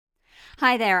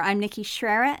Hi there, I'm Nikki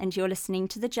Schrerer, and you're listening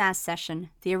to The Jazz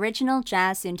Session, the original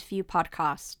jazz interview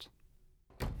podcast.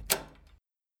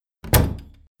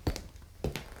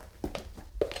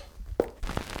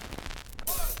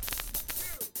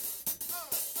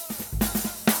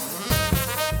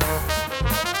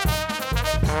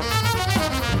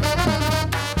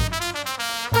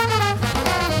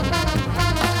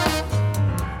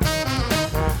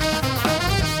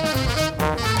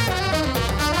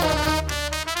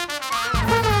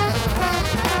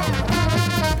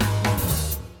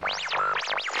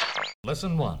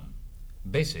 Lesson 1.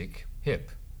 Basic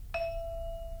Hip.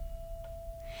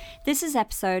 This is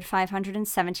episode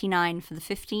 579 for the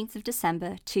 15th of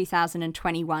December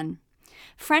 2021.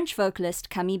 French vocalist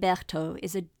Camille Bertault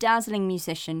is a dazzling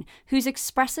musician whose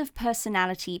expressive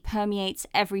personality permeates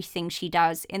everything she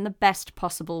does in the best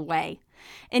possible way.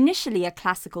 Initially a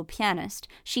classical pianist,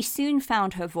 she soon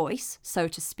found her voice, so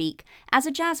to speak, as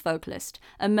a jazz vocalist,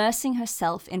 immersing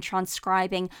herself in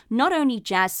transcribing not only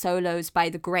jazz solos by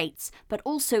the greats, but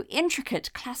also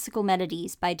intricate classical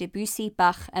melodies by Debussy,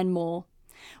 Bach, and more.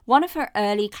 One of her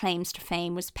early claims to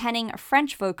fame was penning a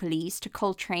French vocalise to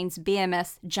Coltrane's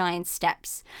behemoth Giant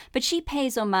Steps, but she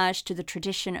pays homage to the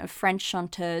tradition of French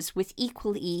chanteurs with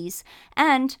equal ease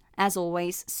and, as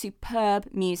always, superb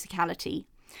musicality.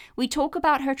 We talk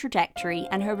about her trajectory,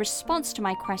 and her response to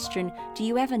my question, do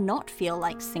you ever not feel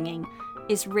like singing,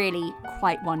 is really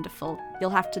quite wonderful.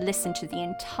 You'll have to listen to the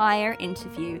entire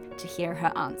interview to hear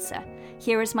her answer.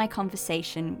 Here is my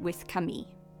conversation with Camille.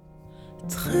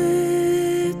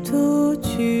 Très tôt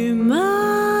tu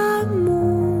m'as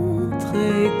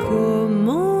montré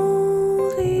comment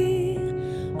rire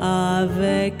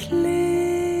avec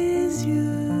les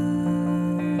yeux.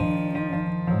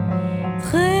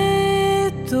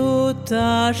 Très tôt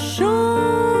t'as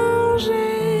changé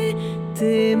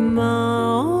tes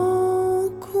mains en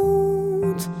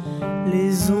conte,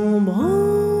 les ombres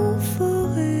en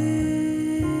forêt.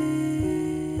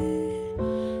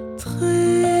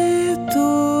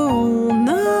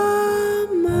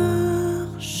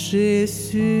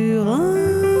 Sur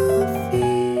un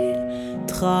fil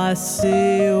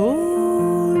tracé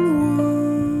au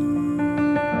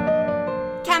loin.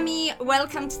 Camille,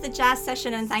 welcome to the Jazz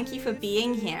Session and thank you for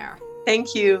being here.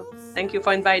 Thank you. Thank you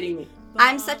for inviting me.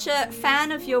 I'm such a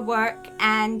fan of your work,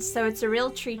 and so it's a real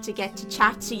treat to get to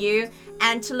chat to you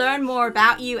and to learn more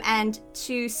about you and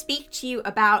to speak to you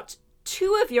about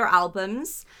two of your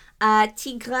albums,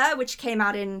 Tigre, which came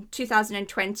out in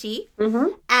 2020,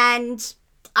 and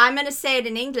I'm going to say it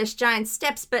in English, Giant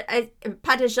Steps, but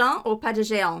Pas de Géant or Pas de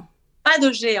Géant? Pas de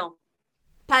Géant.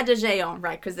 Pas de Géant,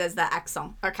 right, because there's that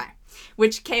accent. Okay.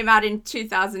 Which came out in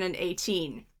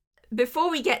 2018. Before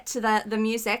we get to the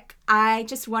music, I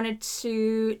just wanted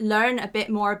to learn a bit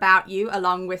more about you,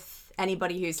 along with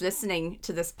anybody who's listening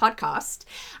to this podcast.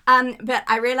 But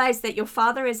I realized that your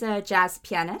father is a jazz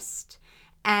pianist,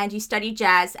 and you studied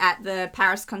jazz at the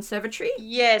Paris Conservatory?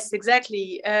 Yes,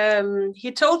 exactly.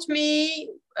 He taught me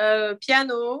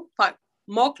piano,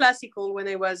 more classical when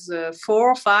I was 4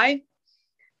 or 5.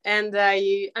 And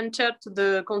I entered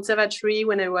the conservatory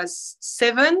when I was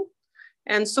 7.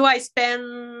 And so I spent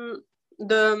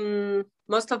the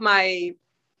most of my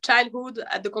childhood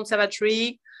at the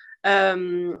conservatory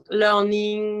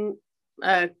learning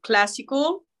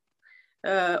classical,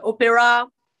 opera.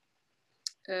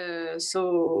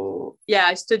 So yeah,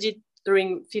 I studied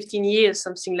during 15 years,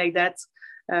 something like that,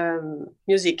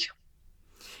 music.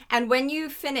 And when you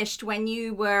finished, when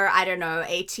you were, I don't know,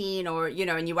 18 or,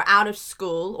 and you were out of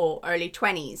school or early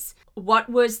 20s, what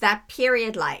was that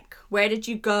period like? Where did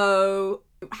you go?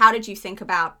 How did you think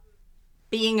about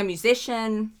being a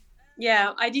musician?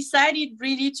 Yeah, I decided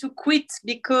really to quit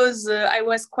because I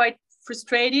was quite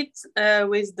frustrated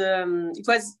with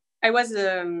I was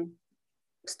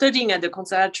studying at the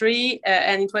conservatory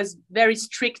and it was very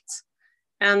strict,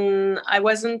 and I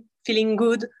wasn't feeling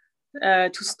good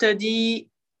to study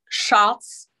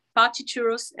charts,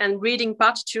 partitures, and reading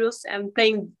partitures and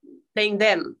playing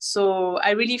them. So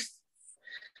I really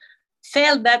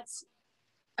felt that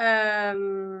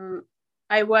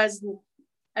I was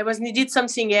needed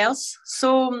something else.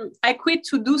 So I quit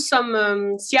to do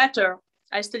some theater.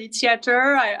 I studied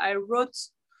theater. I wrote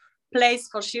plays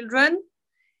for children.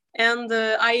 And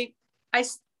I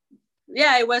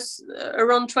was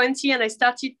around 20, and I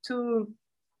started to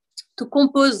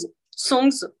compose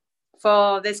songs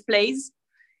for these plays.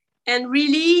 And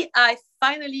really, I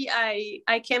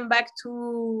came back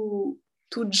to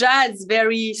jazz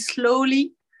very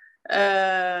slowly,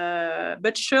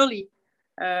 but surely.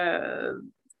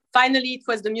 Finally, it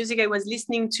was the music I was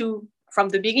listening to from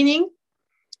the beginning.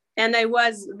 And I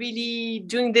was really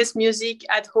doing this music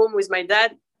at home with my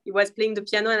dad. He was playing the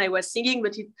piano and I was singing,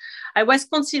 but I was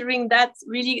considering that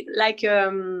really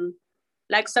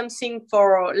like something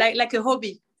for like a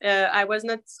hobby. I was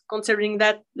not considering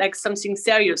that like something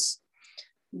serious.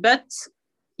 But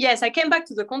yes, I came back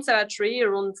to the conservatory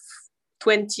around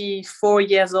 24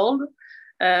 years old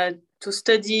to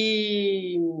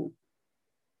study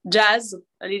jazz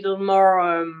a little more,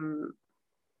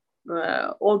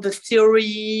 all the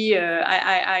theory.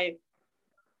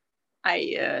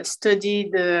 I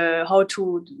studied how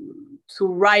to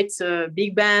write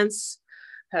big bands.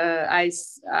 I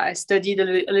studied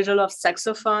a little of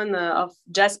saxophone, of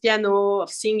jazz piano, of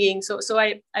singing. So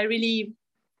I really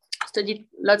studied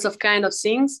lots of kind of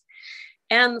things.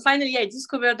 And finally, I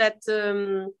discovered that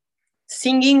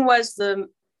singing was the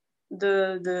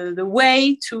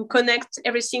way to connect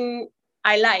everything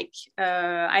I like.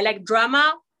 I like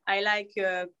drama. I like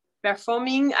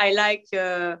performing. I like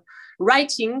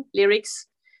writing lyrics.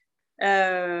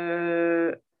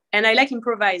 And I like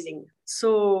improvising.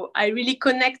 So I really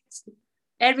connect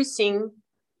everything.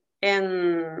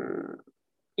 And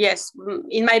yes,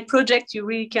 in my project, you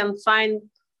really can find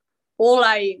all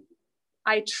I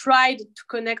tried to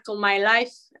connect all my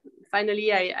life.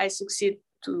 Finally, I succeed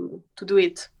to do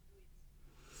it.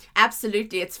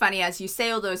 Absolutely. It's funny, as you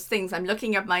say all those things, I'm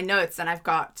looking at my notes and I've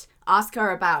got ask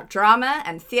her about drama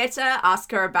and theater,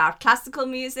 ask her about classical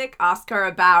music, ask her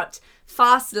about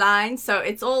fast lines. So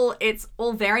it's all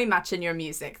very much in your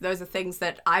music. Those are things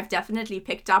that I've definitely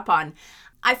picked up on.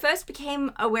 I first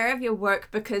became aware of your work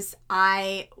because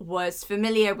I was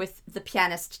familiar with the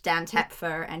pianist Dan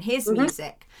Tepfer and his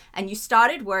music. And you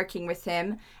started working with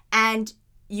him and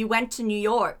you went to New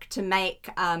York to make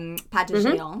Pas de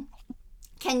Géant.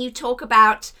 Can you talk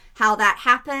about how that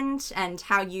happened and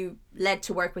how you led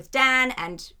to work with Dan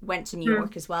and went to New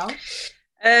York as well?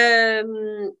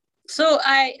 So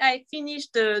I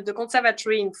finished the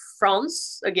conservatory in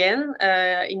France again,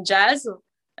 in jazz.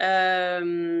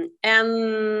 And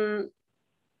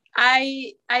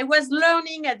I was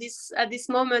learning at this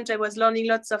moment. I was learning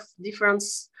lots of different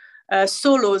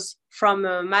solos from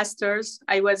masters.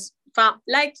 I was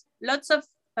like lots of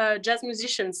jazz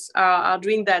musicians are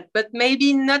doing that, but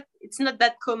maybe not. It's not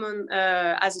that common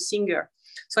as a singer.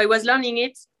 So I was learning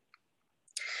it,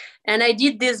 and I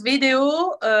did this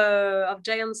video of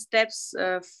giant steps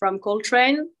from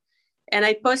Coltrane, and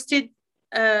I posted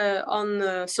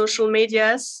on social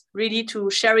medias, really to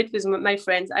share it with my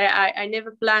friends. I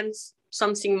never planned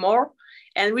something more,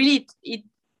 and really it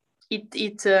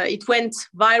went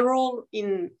viral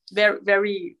in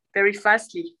very very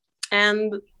fastly.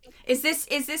 And is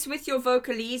this with your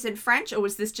vocalise in French, or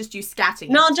was this just you scatting?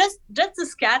 No, just the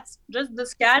scat,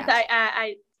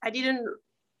 I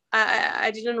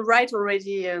didn't write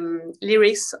already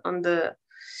lyrics on the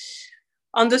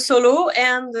solo,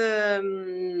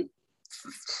 and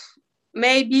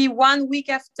maybe 1 week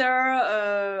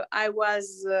after, I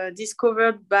was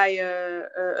discovered by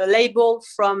a label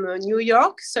from New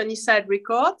York, Sunnyside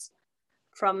Records,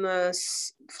 from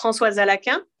François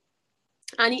Zalaquin.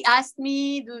 And he asked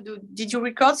me, did you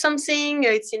record something?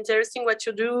 It's interesting what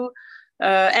you do.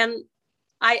 And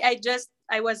I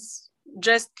was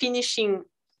just finishing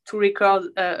to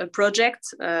record a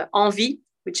project, Envie,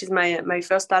 which is my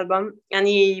first album. And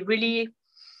he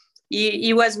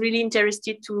was really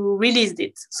interested to release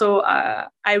it. So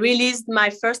I released my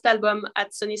first album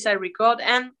at Sunnyside Record,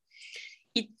 and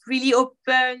it really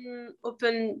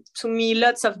opened to me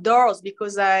lots of doors,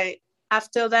 because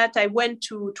after that, I went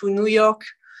to New York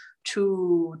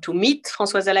to meet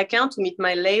François Zalaquin, to meet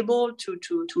my label, to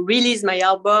release my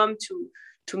album,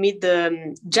 to meet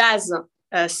the jazz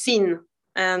scene,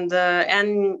 and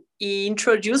he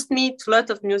introduced me to a lot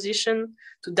of musicians,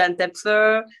 to Dan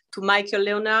Tepfer, to Michael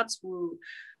Leonard, who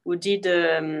did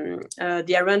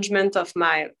the arrangement of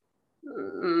my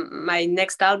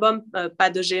next album, Pas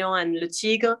de Géant and Le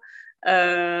Tigre,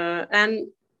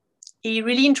 and he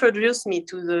really introduced me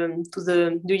to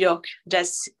the New York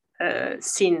jazz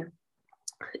scene.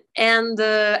 And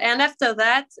after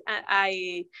that,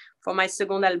 I for my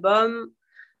second album,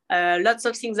 lots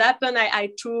of things happened.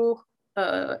 I toured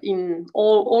in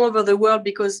all over the world,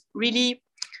 because really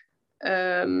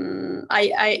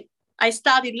I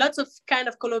started lots of kind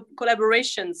of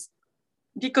collaborations,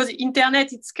 because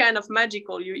internet, it's kind of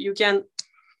magical. You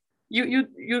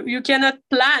cannot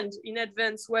plan in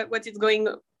advance what is going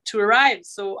to arrive.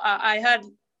 So I had,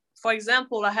 for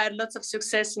example, I had lots of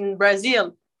success in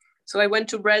Brazil. So I went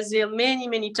to Brazil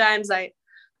many times. I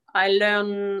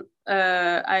learned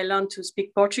to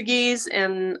speak Portuguese,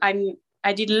 and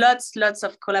I did lots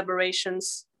of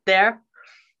collaborations there.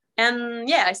 And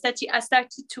yeah, I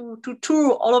started to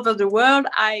tour all over the world.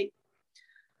 I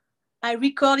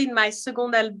recorded my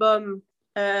second album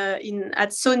at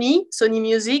Sony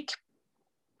Music,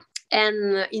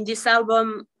 and in this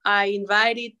album I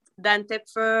invited Dan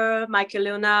Tepfer, Michael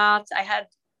Leonard.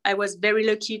 I was very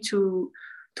lucky to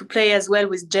play as well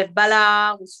with Jeff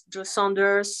Ballard, with Joe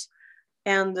Saunders,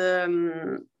 and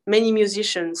many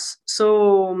musicians.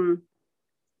 So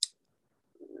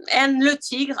and Le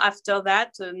Tigre after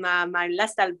that, my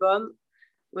last album,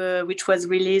 which was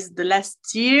released the last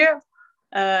year.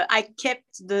 I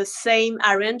kept the same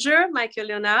arranger, Michael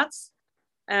Leonard,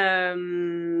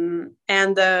 and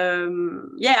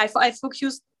I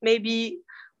focused maybe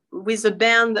with the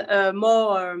band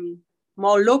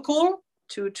more local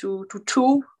to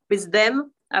tour with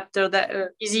them after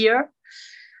that easier.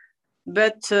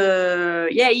 But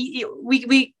we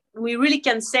really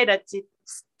can say that it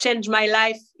changed my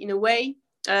life in a way.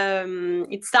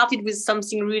 It started with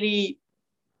something really,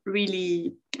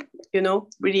 really,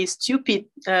 really stupid.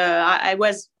 I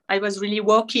was really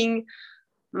working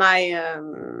my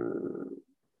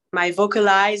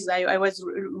vocalize. I was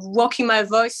working my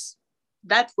voice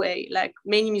that way, like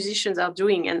many musicians are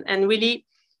doing, and really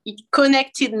it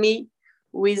connected me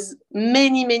with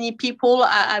many people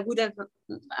I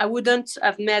wouldn't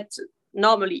have met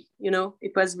normally.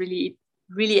 It was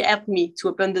really helped me to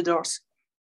open the doors.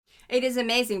 It is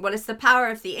amazing. Well, it's the power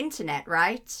of the internet,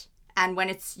 right? And when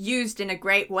it's used in a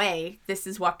great way, this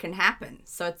is what can happen.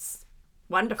 So it's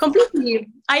wonderful. Completely.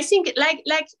 I think like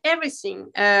everything,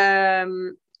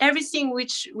 everything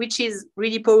which is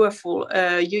really powerful.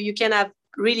 You can have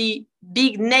really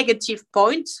big negative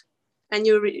points, and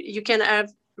you can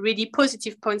have really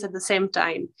positive points at the same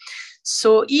time.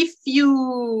 So if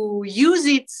you use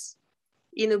it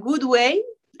in a good way,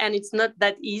 and it's not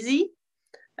that easy,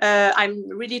 I'm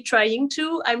really trying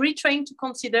to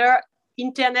consider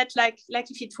internet like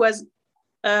if it was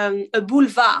a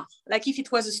boulevard, like if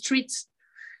it was a street,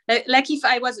 like if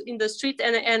I was in the street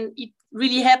and it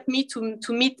really helped me to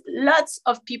meet lots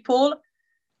of people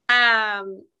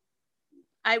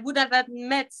I would have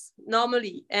met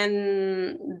normally.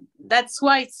 And that's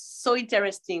why it's so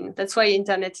interesting. That's why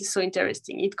internet is so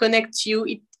interesting. It connects you,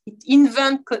 it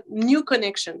invents new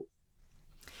connection.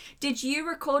 Did you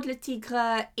record Le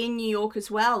Tigre in New York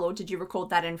as well, or did you record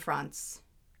that in France?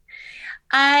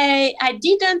 I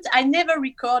didn't. I never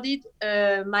recorded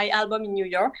my album in New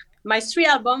York. My three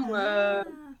album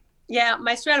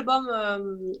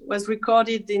was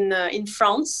recorded in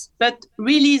France, but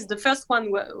released. The first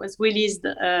one was released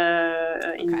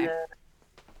in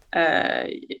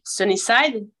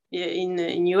Sunnyside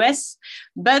in US,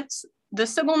 but the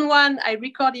second one I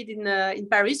recorded in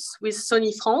Paris with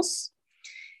Sony France,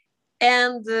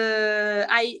 and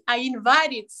I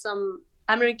invited some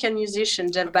American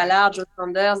musicians, Jeff Ballard, Joe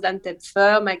Saunders, Dan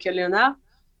Tepfer, Michael Leonard.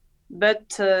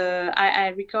 But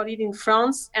I recorded in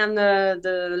France, and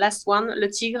the last one, Le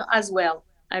Tigre, as well.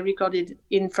 I recorded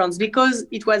in France because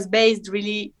it was based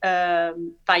really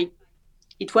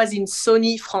it was in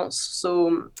Sony France,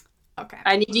 so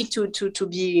I needed to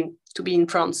be in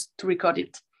France to record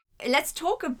it. Let's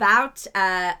talk about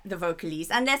the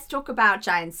vocalist, and let's talk about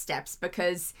Giant Steps,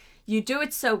 because you do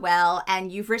it so well,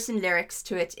 and you've written lyrics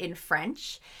to it in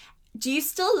French. Do you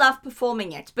still love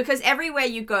performing it? Because everywhere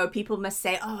you go, people must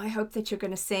say, "Oh, I hope that you're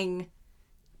going to sing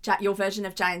your version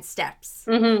of Giant Steps."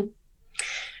 Mm-hmm.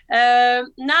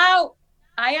 Now,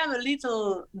 I am a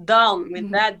little down with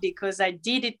that because I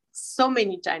did it so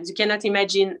many times. You cannot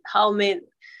imagine how many.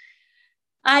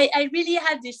 I really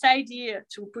had this idea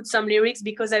to put some lyrics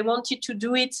because I wanted to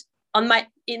do it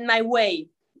in my way.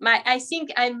 I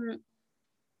think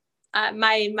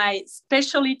my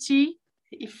specialty,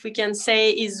 if we can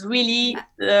say, is really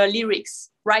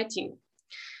lyrics, writing,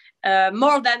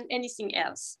 more than anything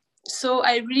else. So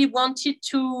I really wanted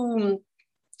to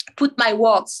put my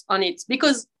words on it,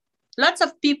 because lots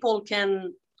of people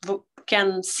can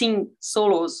sing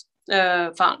solos.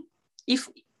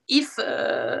 If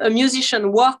a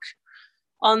musician work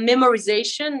on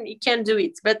memorization, he can do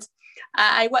it. But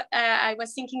I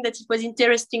was thinking that it was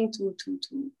interesting to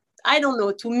I don't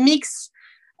know, to mix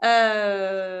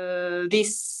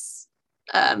this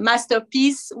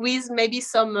masterpiece with maybe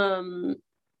some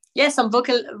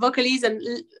vocalists and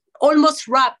almost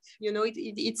rap.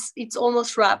 It's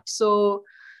almost rap. So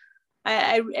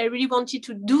I really wanted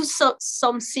to do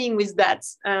something with that,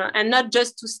 and not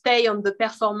just to stay on the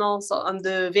performance, on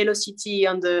the velocity,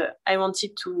 I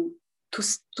wanted to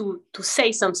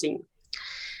say something.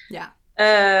 Yeah.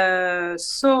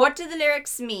 So what do the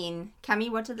lyrics mean,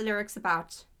 Camille? What are the lyrics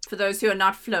about, for those who are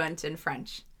not fluent in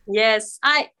French? Yes,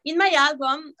 in my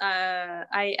album,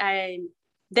 I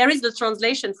there is the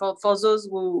translation for those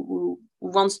who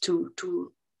wants to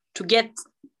get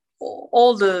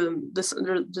all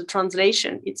the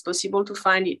translation. It's possible to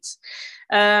find it.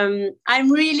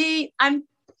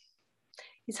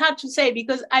 It's hard to say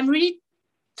because I'm really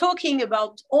talking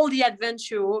about all the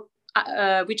adventure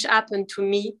which happened to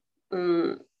me.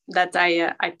 That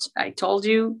I told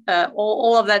you,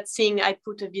 all of that thing. I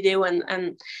put a video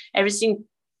and everything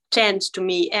changed to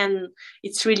me, and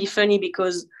it's really funny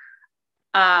because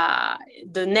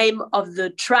the name of the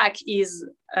track is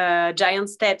Giant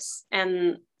Steps,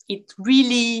 and it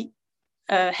really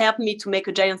helped me to make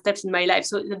a giant steps in my life.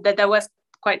 So that was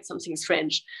quite something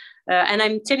strange, and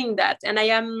I'm telling that, and I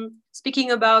am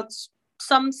speaking about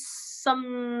some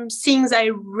things I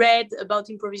read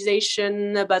about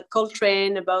improvisation, about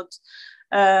Coltrane, about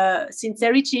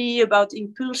sincerity, about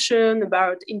impulsion,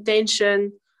 about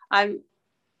intention. I'm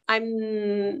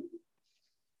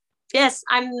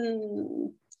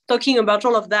talking about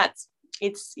all of that.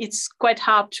 It's quite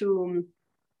hard to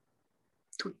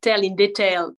tell in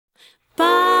detail.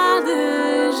 Pas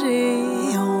de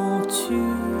géant tu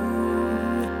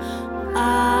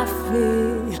as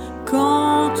fait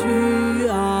quand tu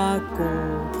as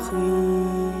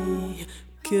compris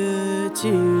que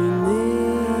tu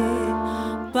n'es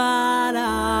pas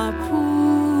là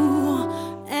pour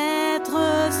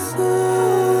être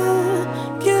ce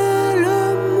que le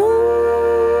monde.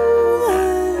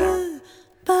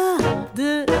 Pas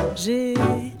de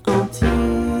géant tu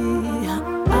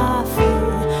as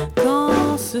fait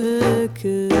quand ce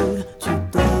que tu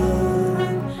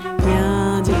donnes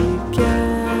vient du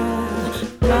cœur,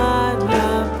 pas de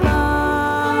la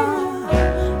part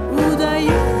ou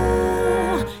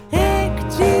d'ailleurs, et que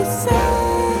tu sais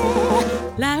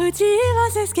là où tu vas,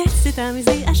 c'est ce qu'elle s'est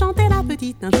amusée à chanter la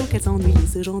petite un jour qu'elle s'ennuyait,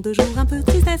 ce genre de jour un peu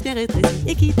tristesse bien rétrécie,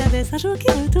 et qui t'abaisse un jour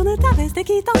qui retourne ta veste et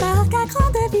qui t'embarque à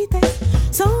grande vitesse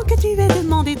sans que tu aies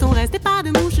demandé ton reste, et pas de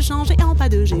mouche changée en pas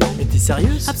de géant. Mais t'es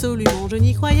sérieuse? Absolument, je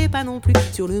n'y croyais pas non plus.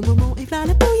 Sur le moment, et là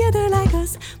la pouille de la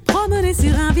gosse promenée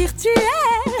sur un virtuel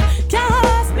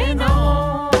carrosse. Mais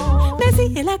non, mais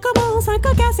si elle a commencé un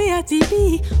cocasse et à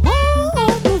Tipeee. Oh,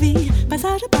 vie,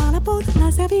 passage par la porte,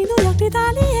 la Serbie, New York,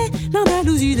 l'Italie,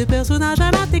 l'Andalousie de personnages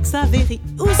à la Texaverie.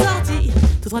 Où sorti,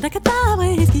 tout droit d'Acatabre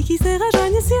et les skis qui se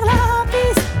rejoignent sur la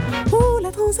piste. Où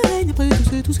la transe règne après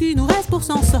tout ce qui nous reste pour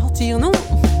s'en sortir. Non,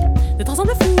 le temps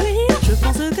semble fou et je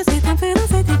pense que c'est un fait dans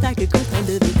cet état que contraint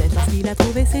de vitesse lorsqu'il a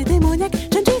trouvé ses démoniaques.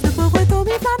 Jeune fille de pauvre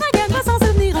Tommy Flanagan va s'en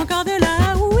souvenir encore de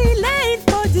là où il est. Il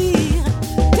faut dire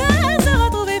que se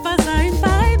retrouver face à une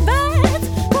pareille bête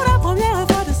pour la première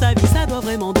fois de sa vie, ça doit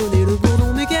vraiment donner le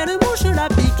bourdon. Mais quelle mouche l'a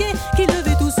piqué qu'il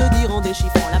devait tout se dire en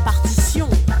déchiffrant la partition.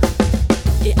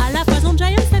 Et à la façon de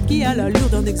Giant Step qui a l'allure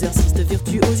d'un exercice de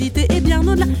virtuosité et bien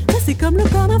au-delà, ça c'est comme le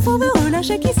corps d'un fauve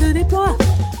relâché qui se déploie.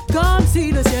 Comme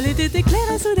si le ciel était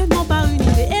éclairé soudainement par une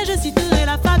idée. Et je citerai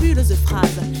la fabuleuse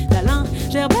phrase d'Alain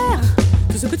Gerbert.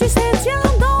 Tout ce que tu sais tient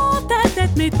dans ta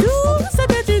tête, mais tout ce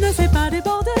que tu ne sais pas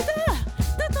déborde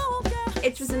de ton cœur.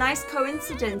 It was a nice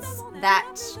coincidence that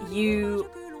you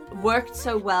worked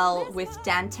so well with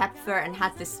Dan Tepfer and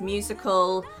had this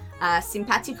musical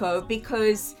simpatico,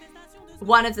 because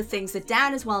one of the things that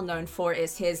Dan is well known for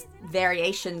is his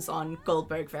variations on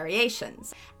Goldberg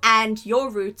variations. And your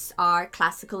roots are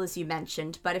classical, as you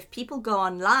mentioned, but if people go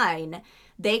online,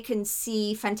 they can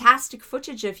see fantastic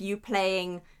footage of you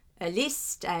playing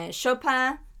Liszt,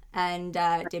 Chopin, and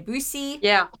Debussy.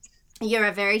 Yeah. You're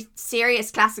a very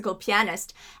serious classical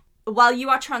pianist. While you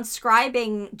are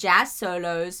transcribing jazz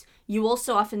solos, you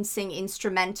also often sing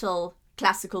instrumental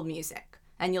classical music,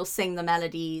 and you'll sing the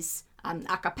melodies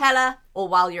a cappella or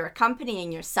while you're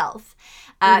accompanying yourself.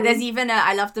 There's even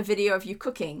I love the video of you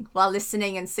cooking while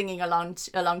listening and singing along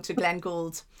to Glenn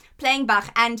Gould playing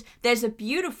Bach. And there's a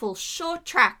beautiful short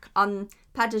track on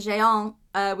Pas de Géant,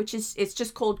 which it's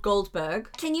just called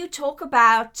Goldberg. Can you talk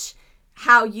about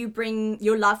how you bring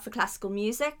your love for classical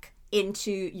music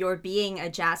into your being a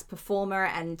jazz performer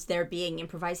and there being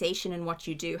improvisation in what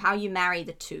you do, how you marry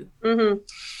the two?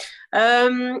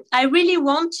 I really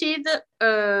wanted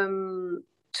to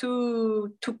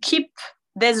keep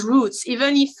these roots,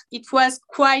 even if it was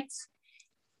quite,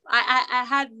 I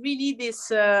had really this,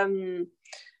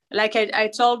 like I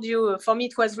told you, for me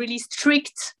it was really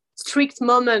strict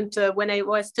moment when I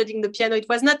was studying the piano. It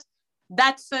was not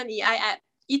that funny.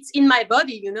 It's in my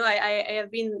body, you know. I have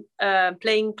been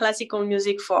playing classical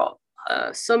music for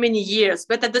so many years,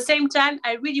 but at the same time,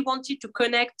 I really wanted to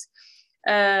connect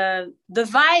the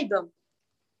vibe,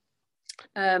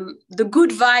 the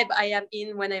good vibe I am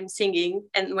in when I'm singing,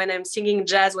 and when I'm singing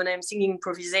jazz, when I'm singing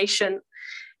improvisation,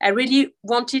 I really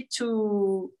wanted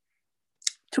to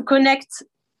connect.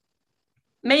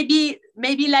 Maybe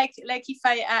like if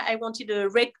I wanted a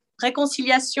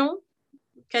reconciliation.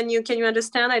 Can you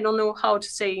understand? I don't know how to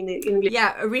say in English.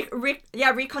 Yeah,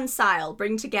 reconcile,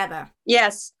 bring together.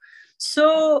 Yes.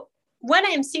 So when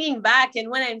I'm singing back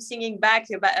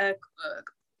about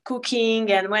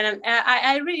cooking, and when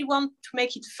I really want to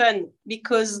make it fun,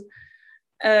 because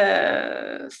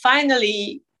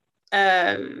finally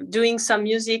doing some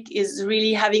music is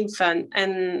really having fun.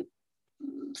 And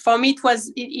for me,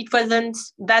 it wasn't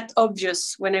that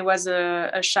obvious when I was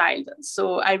a child.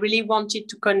 So I really wanted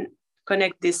to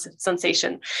connect this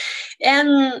sensation.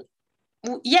 And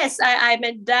yes, I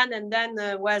met Dan, and Dan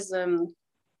was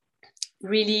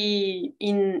really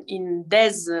in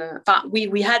Des.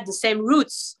 We had the same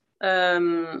roots.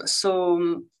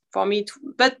 So for me,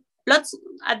 but lots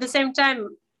at the same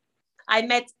time, I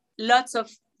met lots of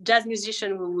jazz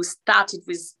musicians who started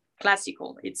with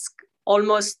classical. It's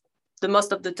almost the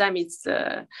most of the time it's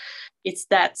that.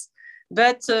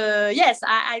 But yes,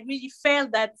 I really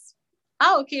felt that.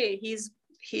 Okay, he's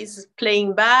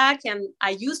playing back, and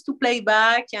I used to play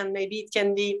back, and maybe it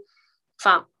can be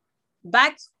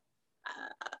back.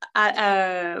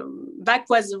 Bach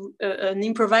was an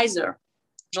improviser.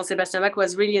 Jean-Sébastien Bach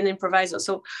was really an improviser.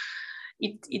 So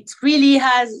it really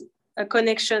has a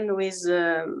connection with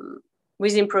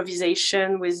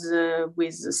improvisation,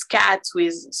 with scat,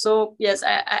 so yes,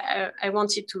 I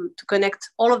wanted to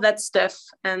connect all of that stuff,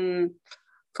 and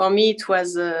for me it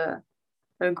was a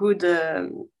good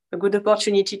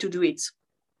opportunity to do it.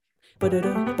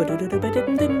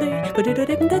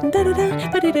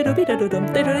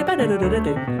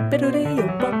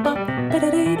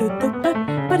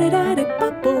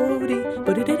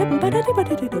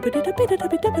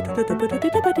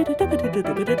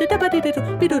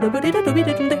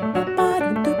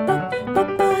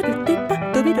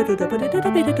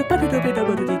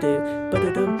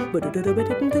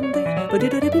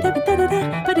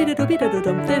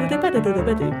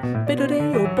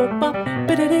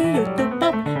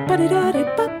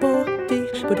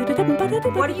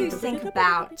 What do you think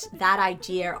about that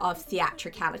idea of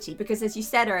theatricality? Because as you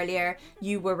said earlier,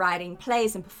 you were writing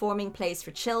plays and performing plays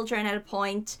for children at a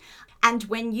point. And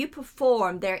when you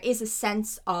perform, there is a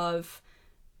sense of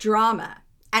drama.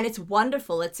 And it's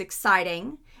wonderful. It's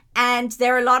exciting. And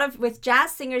there are a lot of, with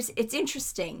jazz singers, it's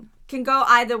interesting. Can go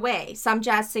either way. Some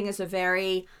jazz singers are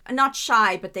very, not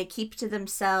shy, but they keep to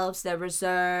themselves. They're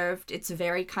reserved. It's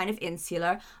very kind of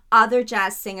insular. Other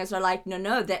jazz singers are like,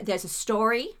 no, there's a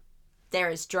story. There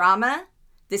is drama.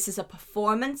 This is a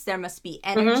performance. There must be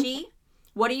energy. Mm-hmm.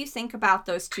 What do you think about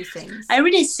those two things? I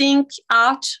really think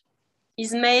art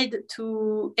is made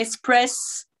to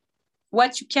express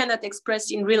what you cannot express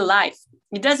in real life.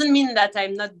 It doesn't mean that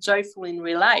I'm not joyful in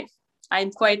real life.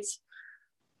 I'm quite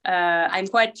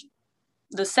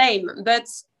the same, but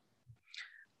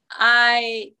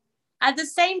at the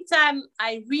same time,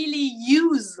 I really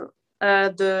use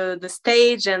the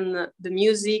stage and the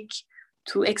music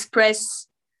to express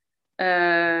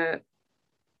what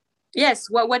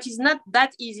is not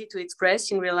that easy to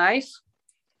express in real life.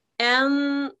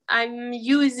 And I'm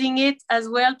using it as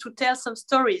well to tell some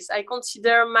stories. I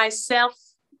consider myself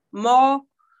more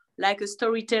like a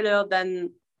storyteller than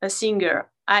a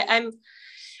singer. I'm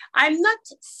not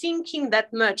thinking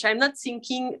that much. I'm not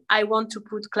thinking I want to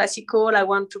put classical, I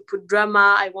want to put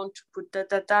drama, I want to put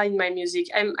da-da-da in my music.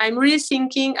 I'm really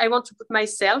thinking I want to put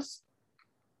myself,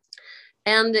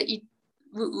 and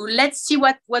let's see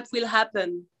what will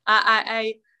happen.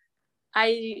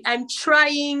 I'm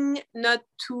trying not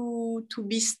to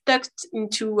be stuck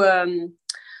into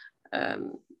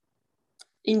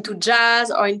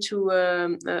jazz or into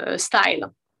a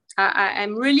style.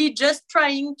 I'm really just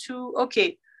trying to,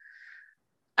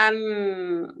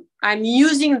 I'm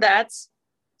using that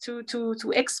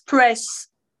to express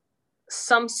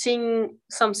something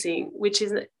which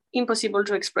is impossible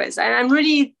to express. And I'm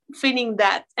really feeling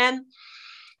that. And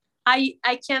I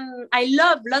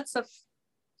love lots of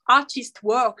artist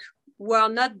work who are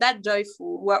not that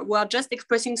joyful, who are just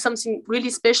expressing something really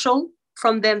special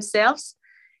from themselves.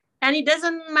 And it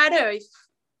doesn't matter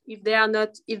if they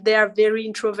are very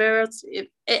introverts.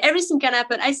 Everything can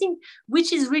happen. I think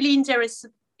which is really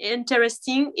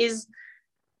interesting is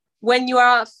when you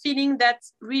are feeling that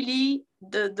really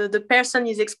the person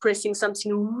is expressing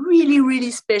something really,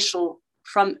 really special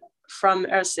from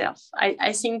herself.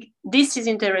 I think this is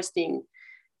interesting.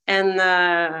 And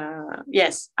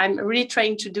yes, I'm really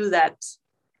trying to do that.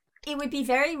 It would be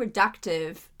very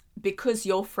reductive, because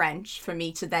you're French, for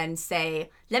me to then say,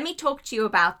 let me talk to you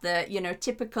about the,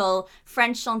 typical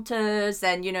French chanteuse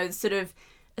and, sort of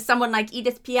someone like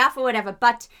Edith Piaf or whatever.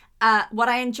 But what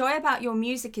I enjoy about your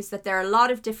music is that there are a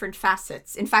lot of different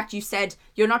facets. In fact, you said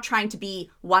you're not trying to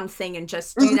be one thing and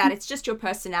just do that. It's just your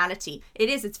personality.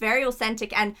 It's very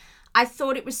authentic. And I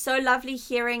thought it was so lovely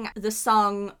hearing the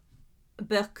song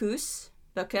Berceuse.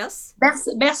 Berceuse.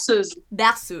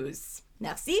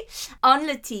 Merci. On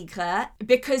Le Tigre,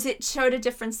 because it showed a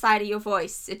different side of your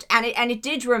voice. And it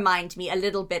did remind me a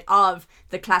little bit of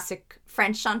the classic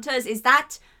French chanteuses. Is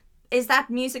that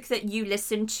music that you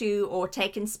listen to or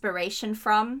take inspiration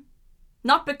from?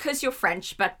 Not because you're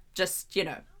French, but just, you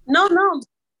know. No.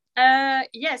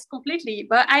 Yes, completely.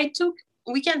 But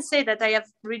we can say that I have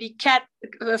really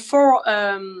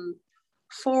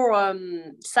four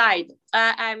side.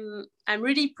 I'm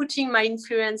really putting my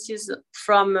influences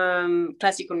from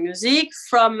classical music,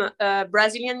 from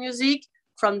Brazilian music,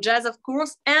 from jazz, of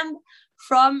course, and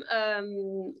from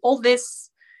all this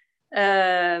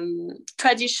French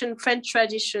tradition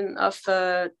of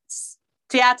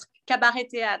théâtre, cabaret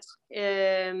théâtre,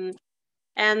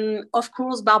 and of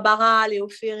course Barbara, Léo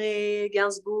Ferré,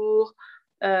 Gainsbourg.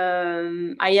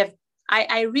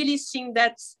 I really think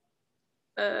that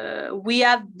we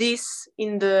have this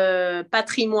in the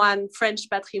French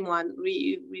patrimoine.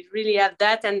 We really have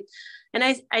that, and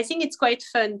I think it's quite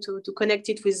fun to connect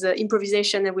it with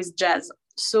improvisation and with jazz.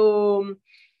 So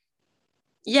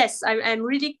yes, I'm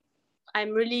really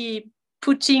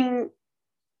putting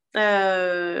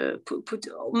my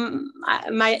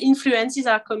influences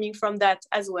are coming from that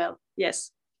as well.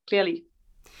 Yes, clearly.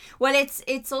 Well,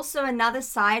 it's also another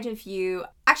side of you.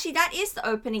 Actually, that is the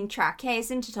opening track, hey,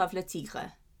 isn't it, of Le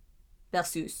Tigre?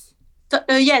 Berceuse. So,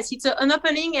 yes, it's an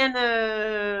opening and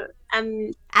the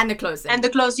closing. And the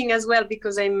closing as well,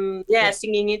 because I'm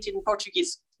singing it in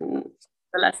Portuguese.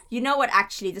 You know what,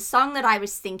 actually, the song that I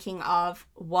was thinking of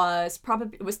was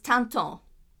Tintin,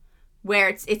 where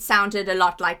it sounded a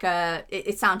lot like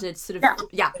it sounded sort of,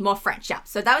 more French,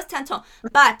 So that was Tintin.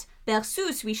 But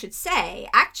Berceuse, we should say,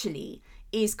 actually,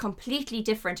 is completely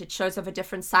different. It shows off a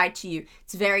different side to you.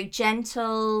 It's very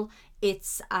gentle.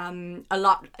 It's a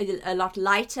lot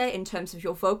lighter in terms of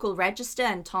your vocal register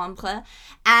and timbre,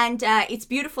 and it's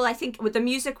beautiful. I think the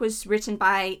music was written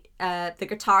by the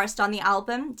guitarist on the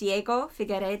album, Diego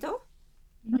Figueiredo.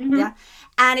 Mm-hmm. Yeah,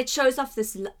 and it shows off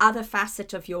this other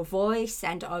facet of your voice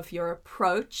and of your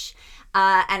approach.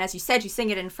 And as you said, you sing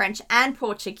it in French and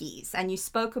Portuguese, and you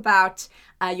spoke about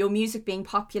your music being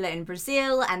popular in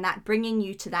Brazil and that bringing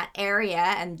you to that area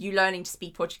and you learning to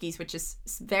speak Portuguese, which is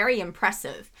very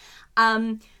impressive.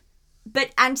 So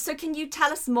can you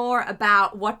tell us more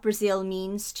about what Brazil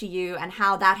means to you and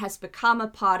how that has become a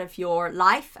part of your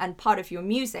life and part of your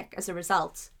music as a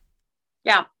result?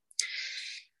 Yeah.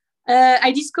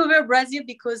 I discovered Brazil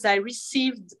because I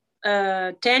received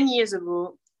 10 years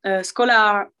ago a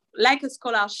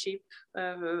scholarship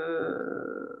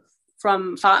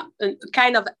from a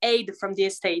kind of aid from the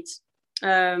state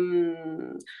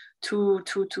to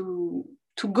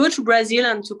go to Brazil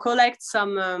and to collect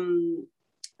some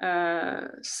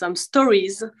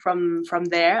stories from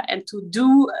there and to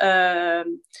do a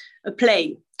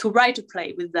play, to write a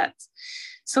play with that.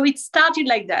 So it started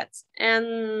like that,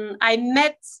 and I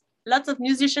met lots of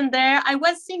musicians there. I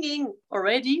was singing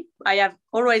already. I have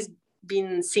always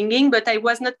been singing, but I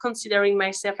was not considering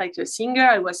myself like a singer.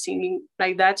 I was singing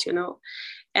like that, you know.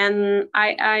 And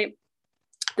the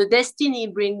destiny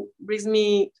brings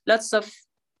me lots of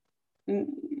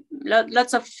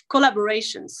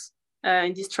collaborations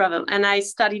in this travel, and I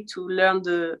started to learn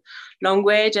the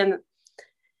language, and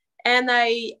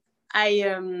I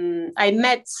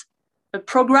met a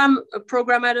programmer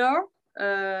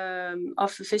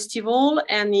of a festival,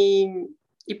 and he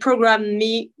programmed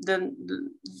me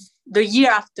the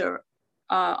year after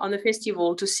on a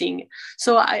festival to sing.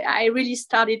 So I really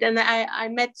started, and I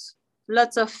met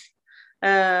lots of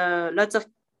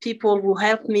people who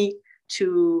helped me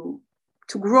to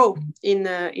grow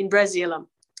in Brazil.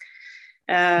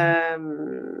 I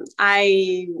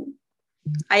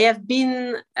have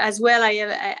been as well. I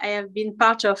have been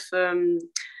part of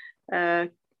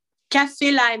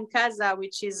Café Lá em Casa,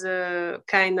 which is a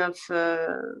kind of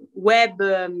web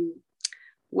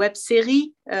series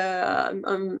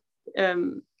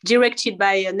directed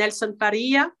by Nelson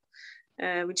Faria,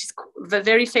 which is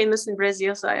very famous in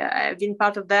Brazil. So I have been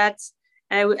part of that.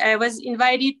 I was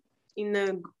invited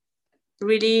in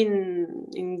really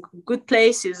in good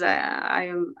places.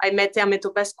 I met Hermeto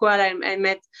Pascoal.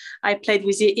 I played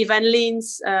with Ivan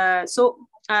Lins. So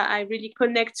I really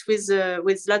connect with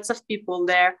lots of people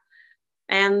there,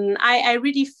 and I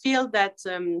really feel that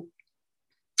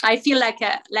I feel like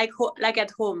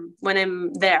at home when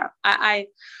I'm there. I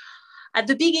at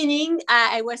the beginning,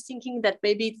 I was thinking that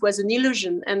maybe it was an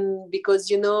illusion, and because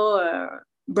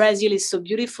Brazil is so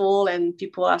beautiful and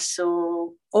people are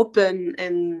so open,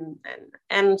 and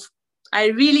I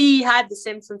really had the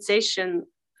same sensation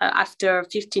after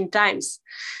 15 times.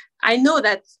 I know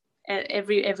that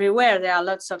everywhere there are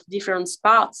lots of different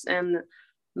parts,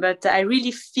 but I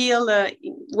really feel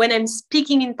when I'm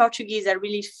speaking in Portuguese, I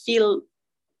really feel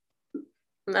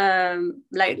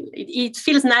like it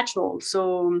feels natural.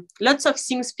 So lots of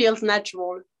things feels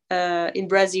natural in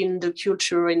Brazil, in the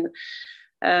culture, in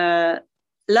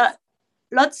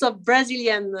lots of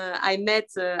Brazilian I met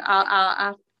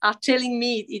are telling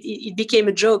me it became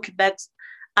a joke that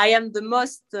I am the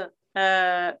most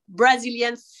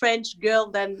Brazilian French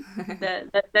girl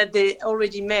that they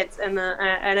already met, and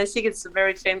I think it's a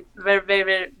very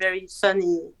very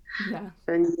funny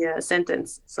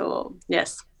sentence. So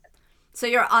yes. So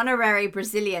you're honorary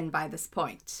Brazilian by this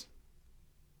point.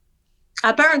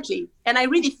 Apparently, and I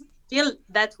really feel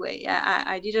that way.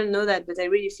 I didn't know that, but I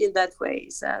really feel that way.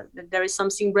 So that there is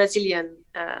something Brazilian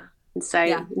inside.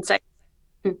 Yeah. Inside.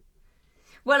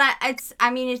 Well,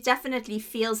 it definitely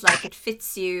feels like it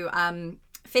fits you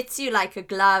like a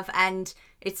glove, and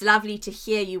it's lovely to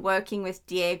hear you working with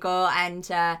Diego. And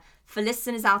for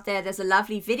listeners out there, there's a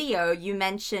lovely video. You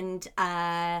mentioned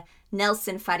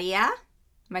Nelson Faria.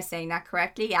 Am I saying that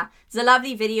correctly? Yeah. There's a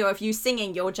lovely video of you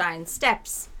singing Your Giant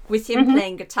Steps with him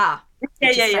playing guitar.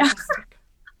 Yeah.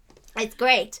 It's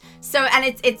great. So, and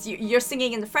it's you're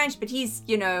singing in the French, but he's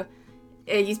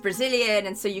Brazilian,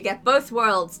 and so you get both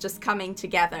worlds just coming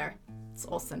together. It's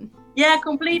awesome. Yeah,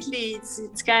 completely.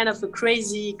 It's kind of a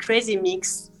crazy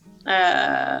mix.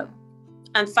 And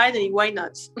finally, why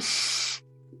not?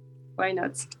 Why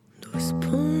not? Dos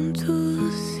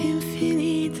pontos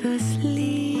infinitas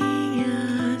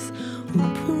linhas,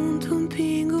 ponto,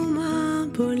 pingo, uma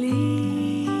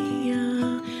bolinha.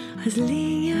 As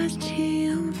linhas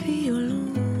de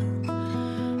violão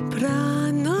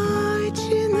pra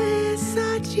noite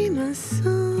nessa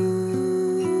dimensão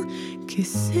que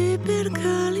se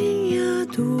perca a linha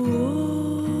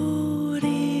do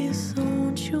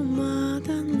horizonte, uma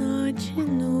da noite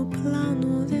no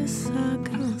plano dessa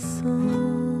canção.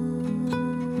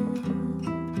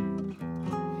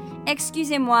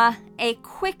 Excusez-moi, a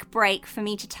quick break for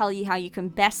me to tell you how you can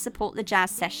best support the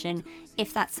jazz session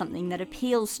if that's something that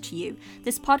appeals to you.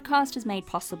 This podcast is made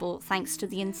possible thanks to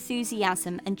the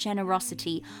enthusiasm and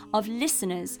generosity of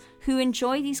listeners who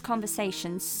enjoy these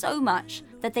conversations so much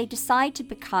that they decide to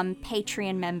become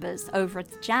Patreon members over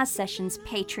at the Jazz Sessions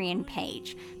Patreon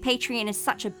page. Patreon is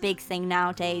such a big thing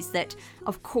nowadays that,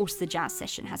 of course, the Jazz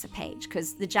Session has a page,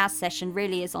 because the Jazz Session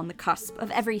really is on the cusp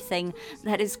of everything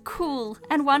that is cool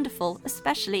and wonderful,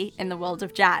 especially in the world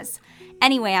of jazz.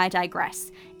 Anyway, I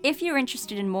digress. If you're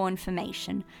interested in more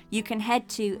information, you can head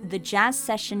to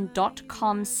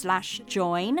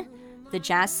thejazzsession.com/join,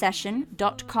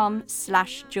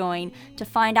 thejazzsession.com/join, to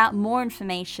find out more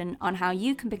information on how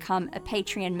you can become a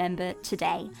Patreon member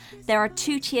today. There are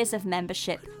 2 tiers of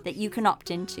membership that you can opt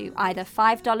into, either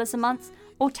 $5 a month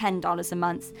or $10 a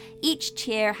month. Each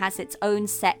tier has its own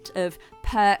set of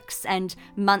perks and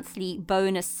monthly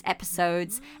bonus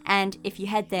episodes, and if you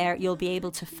head there, you'll be able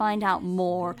to find out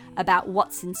more about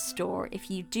what's in store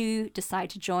if you do decide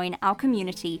to join our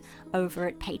community over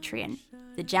at Patreon.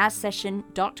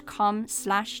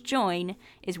 Thejazzsession.com/join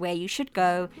is where you should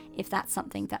go if that's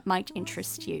something that might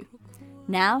interest you.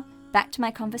 Now, back to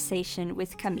my conversation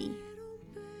with Camille.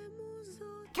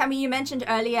 Camille, you mentioned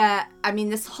earlier,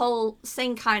 this whole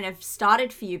thing kind of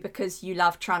started for you because you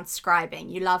love transcribing.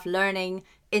 You love learning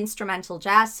instrumental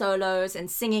jazz solos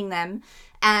and singing them.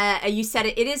 You said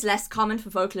it is less common for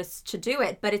vocalists to do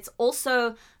it, but it's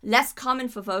also less common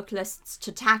for vocalists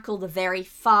to tackle the very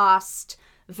fast,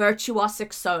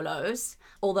 virtuosic solos,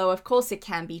 although of course it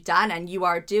can be done, and you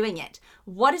are doing it.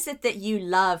 What is it that you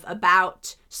love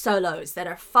about solos that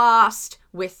are fast,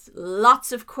 with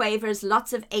lots of quavers,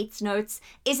 lots of eighth notes?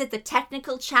 Is it the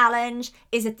technical challenge?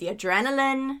 Is it the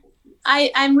adrenaline?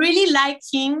 I'm really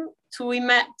liking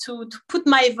to put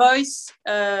my voice,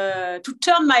 to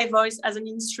turn my voice as an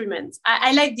instrument.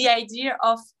 I like the idea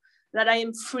of that I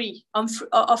am free, of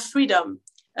freedom.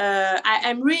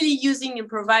 I'm really using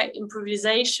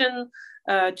improvisation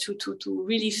to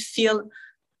really feel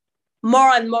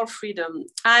more and more freedom.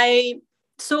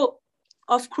 So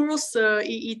of course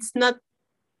it's not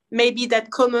maybe that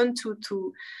common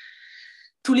to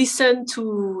listen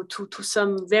to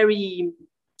some very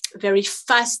very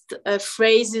fast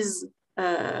phrases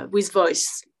with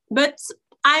voice, but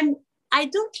I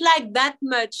don't like that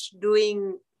much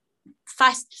doing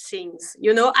fast things.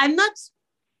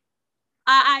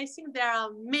 I think there are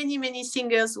many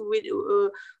singers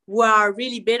who are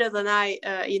really better than I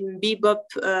in bebop,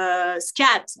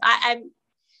 scat.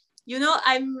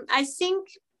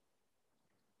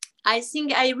 I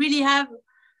think I really have.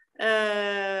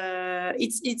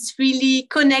 It's really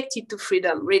connected to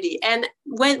freedom, really. And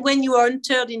when you are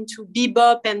entered into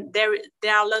bebop, and there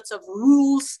are lots of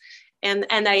rules, and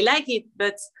I like it,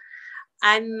 but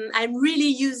I'm really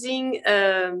using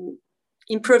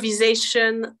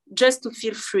improvisation just to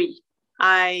feel free.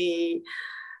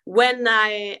 When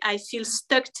I feel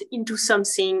stuck into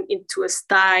something, into a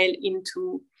style,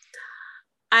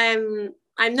 I'm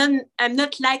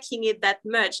not liking it that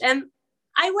much. And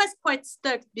I was quite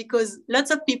stuck because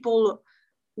lots of people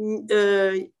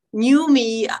knew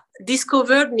me,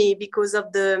 discovered me because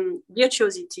of the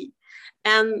virtuosity.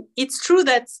 And it's true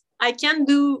that I can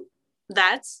do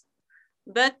that,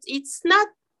 but it's not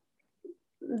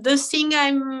the thing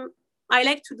I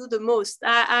like to do the most.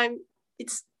 I'm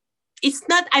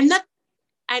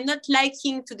not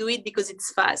liking to do it because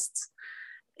it's fast.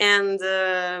 And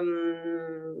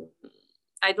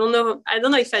I don't know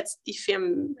if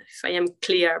I am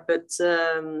clear, but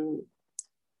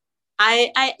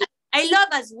I love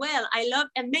as well. I love,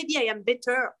 and maybe I am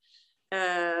better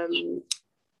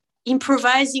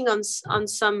improvising on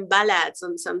some ballads,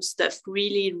 on some stuff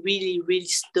really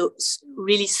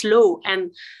slow,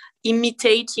 and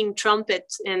imitating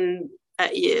trumpet, and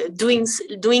doing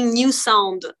new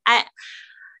sound.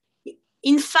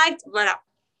 In fact, voilà,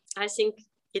 I think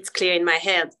it's clear in my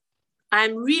head.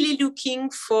 I'm really looking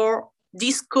for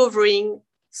discovering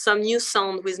some new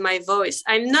sound with my voice.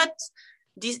 I'm not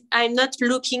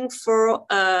looking for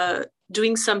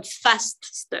doing some fast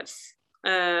stuff.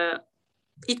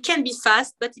 It can be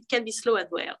fast, but it can be slow as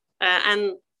well.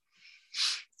 And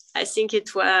I think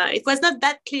it was not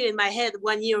that clear in my head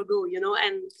 1 year ago,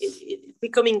 and it's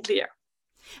becoming clear.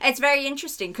 It's very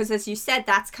interesting because, as you said,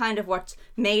 that's kind of what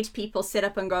made people sit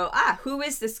up and go, who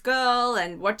is this girl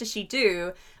and what does she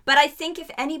do? But I think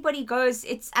if anybody goes,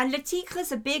 and Le Tigre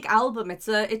is a big album. It's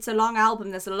a long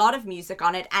album. There's a lot of music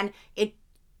on it. And if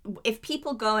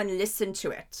people go and listen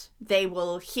to it, they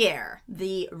will hear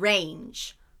the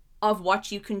range of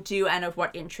what you can do and of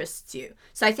what interests you.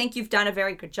 So I think you've done a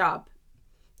very good job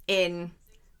in,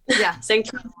 yeah.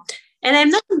 Thank you. And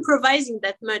I'm not improvising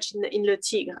that much in Le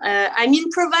Tigre. I'm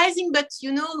improvising, but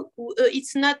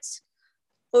it's not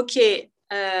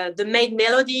the main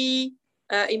melody,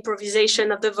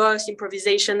 improvisation of the voice,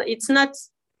 improvisation. It's not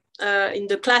in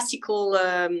the classical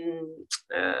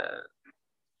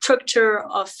structure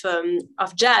of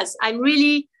jazz. I'm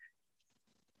really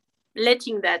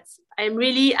letting that.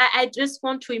 I just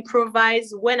want to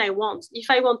improvise when I want. If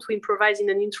I want to improvise in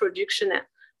an introduction,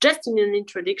 just in an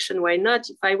introduction, why not?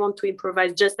 If I want to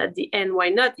improvise just at the end, why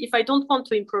not? If I don't want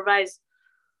to improvise,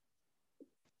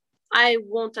 I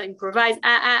won't improvise.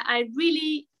 I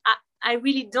really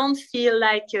don't feel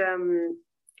like,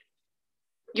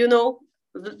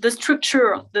 the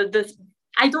structure,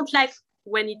 I don't like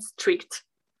when it's strict.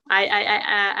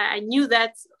 I knew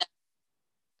that.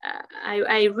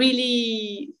 I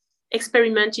really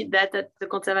experimented that at the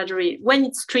conservatory. When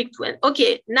it's strict,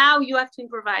 now you have to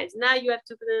improvise, now you have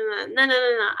to no,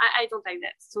 I don't like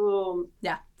that. So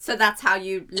yeah, so that's how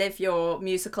you live your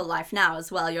musical life now as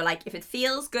well. You're like, if it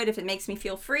feels good, if it makes me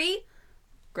feel free,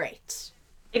 great.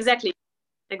 Exactly.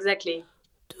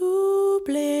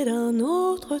 Doublé d'un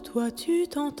autre, toi tu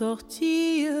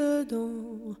t'entortilles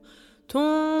dans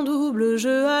ton double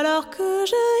jeu, alors que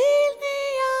il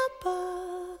n'y a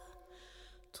pas.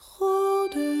 Trop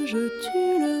de jeu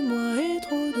tue le moi et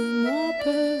trop de moi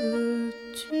peut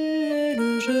tuer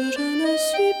le jeu. Je ne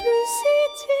suis plus si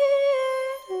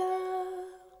tu es là.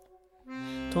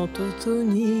 Tantôt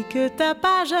tonique,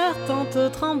 tapageur, tantôt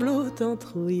tremblout,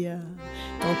 tantrouillard,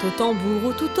 tantôt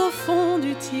tambour tout au fond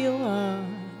du tiroir.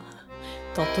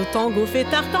 Tantôt tango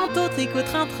fêtard, tantôt tricot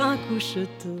train-train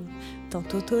couche-tôt,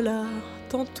 tantôt tolard,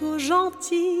 tantôt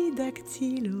gentil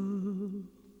dactylo.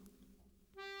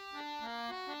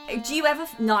 Do you ever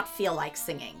not feel like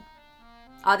singing?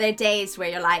 Are there days where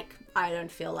you're like, I don't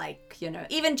feel like,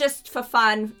 even just for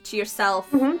fun, to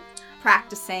yourself,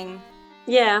 practicing?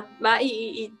 Yeah, but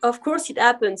of course it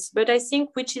happens. But I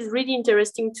think which is really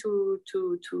interesting to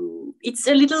it's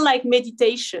a little like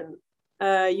meditation.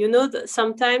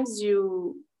 Sometimes if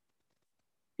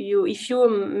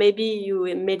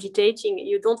you meditating,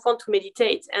 you don't want to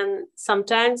meditate, and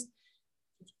sometimes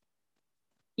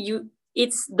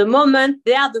it's the moment.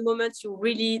 They are the moments you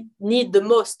really need the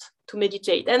most to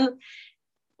meditate. And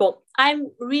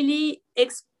I'm really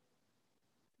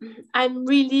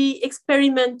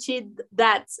experimented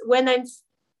that when I'm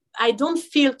I don't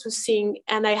feel to sing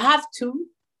and I have to,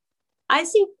 I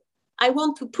think I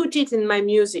want to put it in my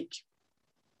music.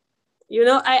 You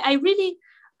know, I really,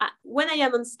 when I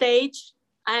am on stage,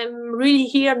 I'm really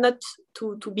here not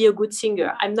to be a good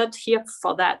singer. I'm not here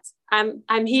for that.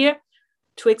 I'm here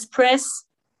to express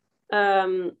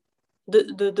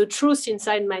the truth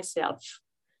inside myself.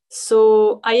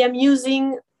 So I am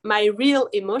using my real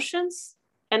emotions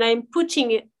and I'm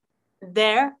putting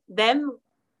them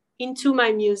into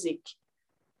my music.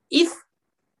 If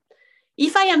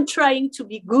I am trying to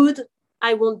be good,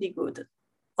 I won't be good.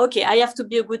 Okay, I have to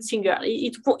be a good singer.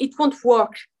 It won't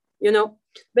work, you know.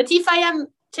 But if I am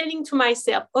telling to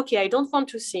myself, okay, I don't want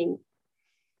to sing,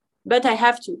 but I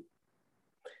have to.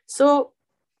 So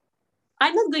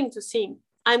I'm not going to sing.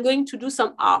 I'm going to do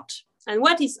some art. And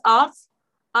what is art?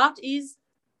 Art is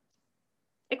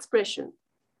expression.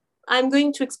 I'm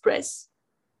going to express,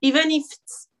 even if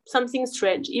it's something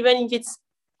strange,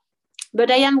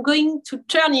 but I am going to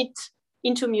turn it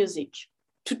into music,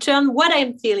 to turn what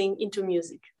I'm feeling into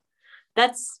music.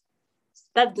 That's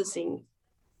the thing.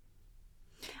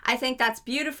 I think that's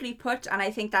beautifully put, and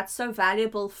I think that's so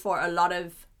valuable for a lot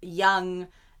of young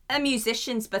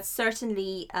musicians, but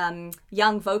certainly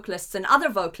young vocalists and other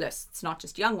vocalists, not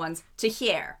just young ones, to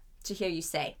hear you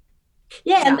say.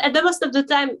 Yeah, and at the most of the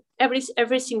time,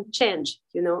 everything changed.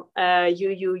 You know,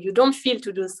 you don't feel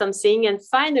to do something, and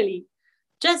finally,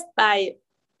 just by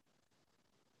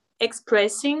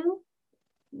expressing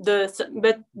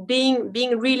but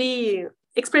being really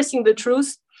expressing the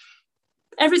truth,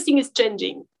 everything is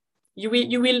changing. You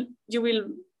will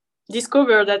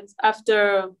discover that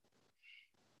after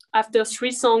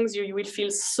 3 songs, you will feel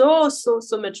so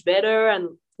much better.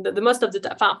 And the most of the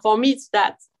time, for me, it's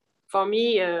that. For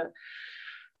me,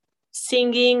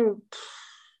 singing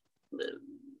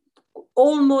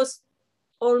almost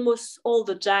all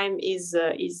the time is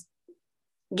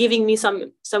giving me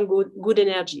some good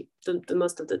energy the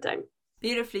most of the time.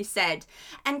 Beautifully said.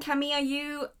 And Camille, are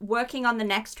you working on the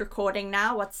next recording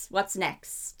now? What's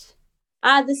next?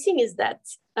 The thing is that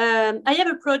I have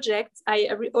a project I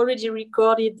already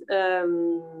recorded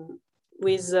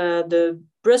with the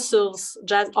Brussels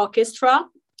Jazz Orchestra,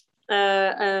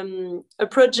 a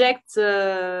project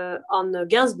on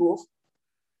Gainsbourg.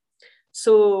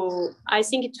 So I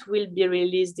think it will be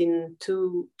released in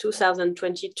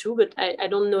 2022, but I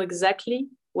don't know exactly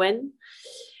when.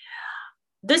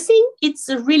 The thing, it's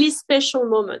a really special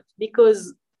moment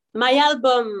because my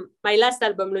last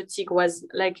album, Le Tigre, was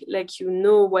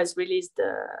was released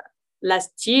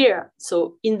last year,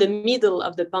 so in the middle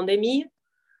of the pandemic,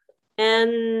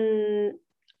 and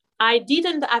I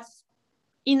didn't have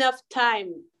enough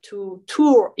time to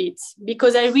tour it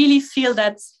because I really feel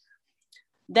that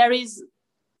there is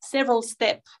several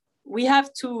steps. We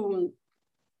have to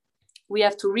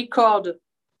record.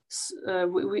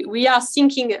 We are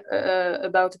thinking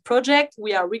about a project.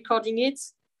 We are recording it,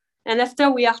 and after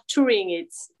we are touring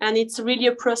it, and it's really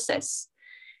a process.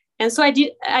 And so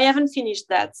I haven't finished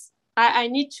that. I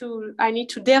need to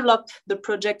develop the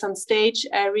project on stage.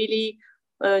 I really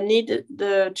need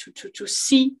to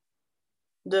see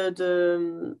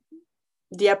the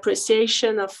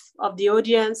appreciation of the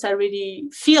audience. I really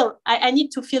feel I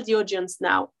need to feel the audience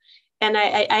now, and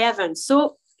I haven't.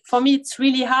 So for me, it's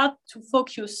really hard to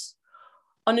focus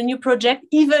on a new project,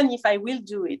 even if I will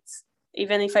do it,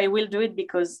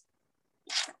 because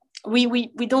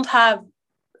we don't have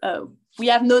we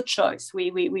have no choice.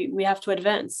 We have to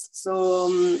advance.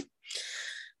 So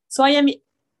I am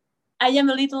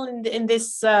a little in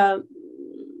this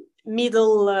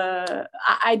middle.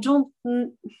 I don't.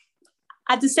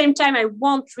 At the same time, I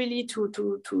want really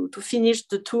to finish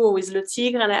the tour with Le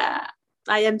Tigre, and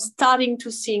I am starting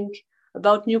to think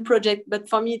about new project, but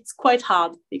for me it's quite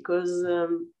hard because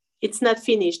it's not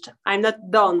finished. I'm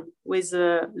not done with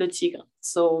Le Tigre.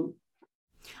 So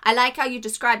I like how you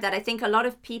described that. I think a lot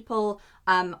of people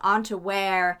aren't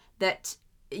aware that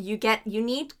you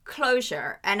need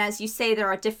closure, and as you say, there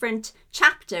are different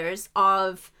chapters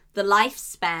of the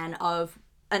lifespan of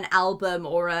an album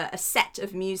or a set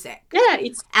of music. Yeah,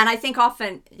 and I think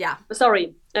often, yeah.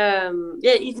 Sorry,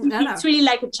 it's really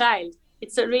like a child.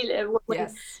 It's a real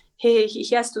yes. He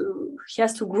has to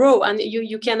grow, and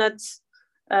you cannot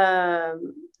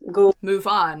move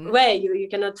on. Well, you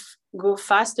cannot go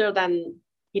faster than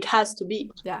it has to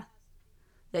be. Yeah,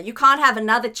 you can't have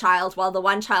another child while the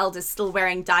one child is still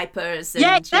wearing diapers. And,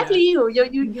 yeah, exactly. You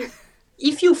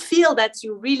if you feel that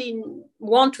you really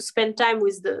want to spend time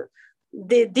with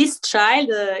this child,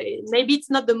 maybe it's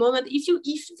not the moment. If you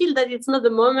feel that it's not the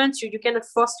moment, you cannot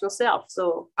force yourself.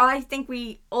 So I think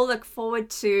we all look forward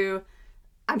to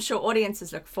I'm sure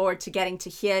audiences look forward to getting to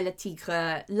hear Le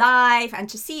Tigre live and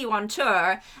to see you on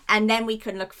tour, and then we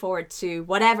can look forward to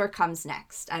whatever comes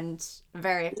next. And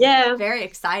very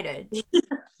excited.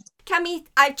 Camille,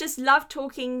 I've just loved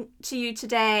talking to you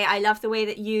today. I love the way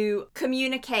that you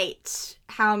communicate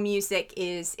how music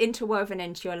is interwoven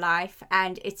into your life,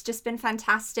 and it's just been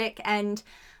fantastic. And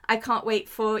I can't wait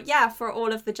for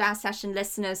all of the Jazz Session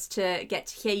listeners to get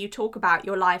to hear you talk about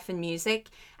your life and music,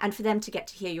 and for them to get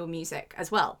to hear your music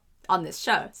as well on this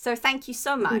show. So thank you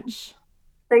so much.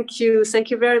 Thank you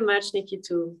very much, Nikki,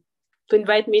 to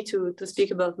invite me to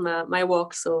speak about my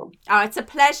work. So it's a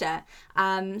pleasure.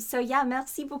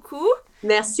 Merci beaucoup.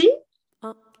 Merci.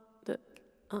 1, 2,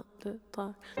 1, 2,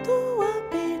 3.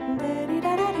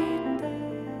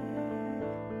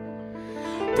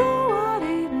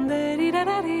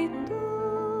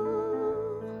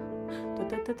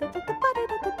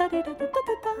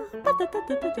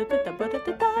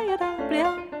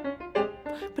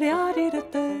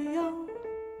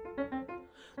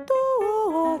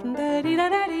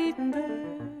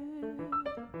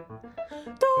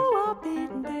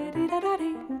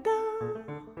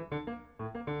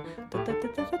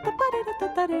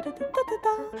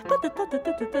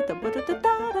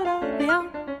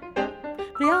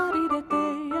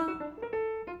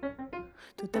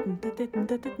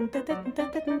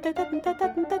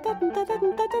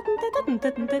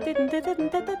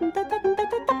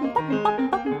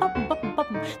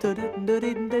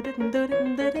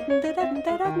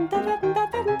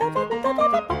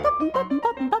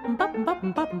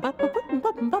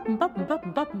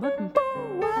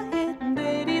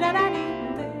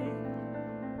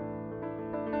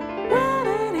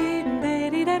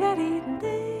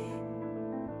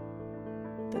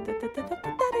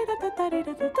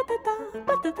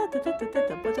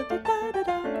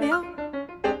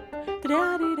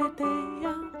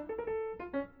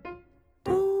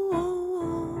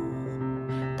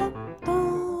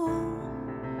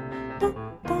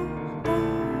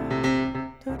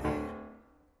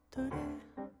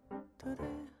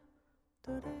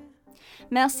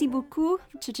 Merci beaucoup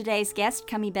to today's guest,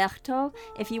 Camille Bertault.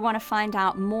 If you want to find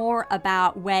out more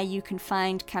about where you can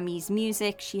find Camille's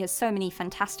music, she has so many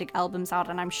fantastic albums out,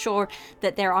 and I'm sure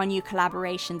that there are new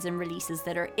collaborations and releases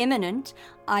that are imminent.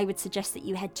 I would suggest that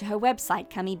you head to her website,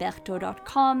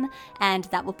 camillebertault.com, and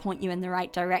that will point you in the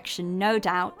right direction, no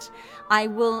doubt. I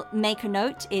will make a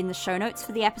note in the show notes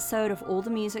for the episode of all the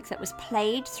music that was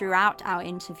played throughout our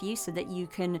interview so that you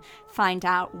can find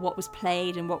out what was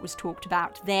played and what was talked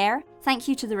about there. Thank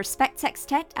you to the Respect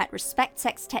Sextet at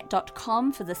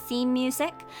respectsextet.com for the theme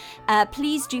music.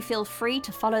 Please do feel free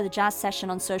to follow the Jazz Session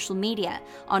on social media.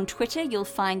 On Twitter, you'll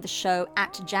find the show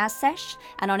at Jazz Sesh,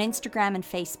 and on Instagram and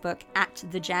Facebook at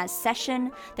The Jazz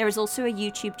Session. There is also a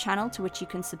YouTube channel to which you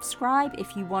can subscribe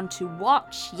if you want to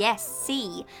watch,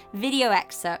 see, video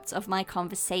excerpts of my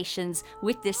conversations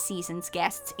with this season's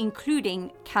guests,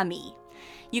 including Camille.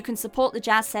 You can support the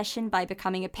Jazz Session by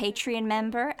becoming a Patreon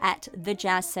member at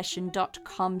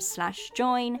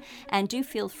thejazzsession.com/join, and do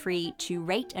feel free to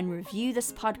rate and review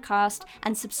this podcast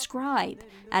and subscribe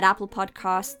at Apple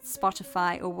Podcasts,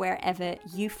 Spotify, or wherever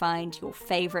you find your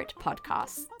favorite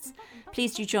podcasts.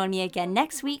 Please do join me again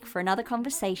next week for another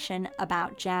conversation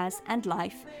about jazz and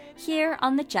life here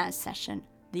on the Jazz Session,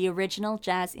 the original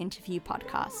jazz interview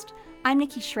podcast. I'm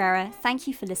Nikki Schrerer. Thank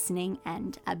you for listening,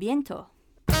 and à bientôt.